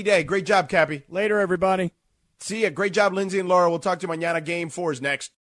Cappy day. Great job, Cappy. Later, everybody. See ya. Great job, Lindsey and Laura. We'll talk to you mañana. Game 4 is next.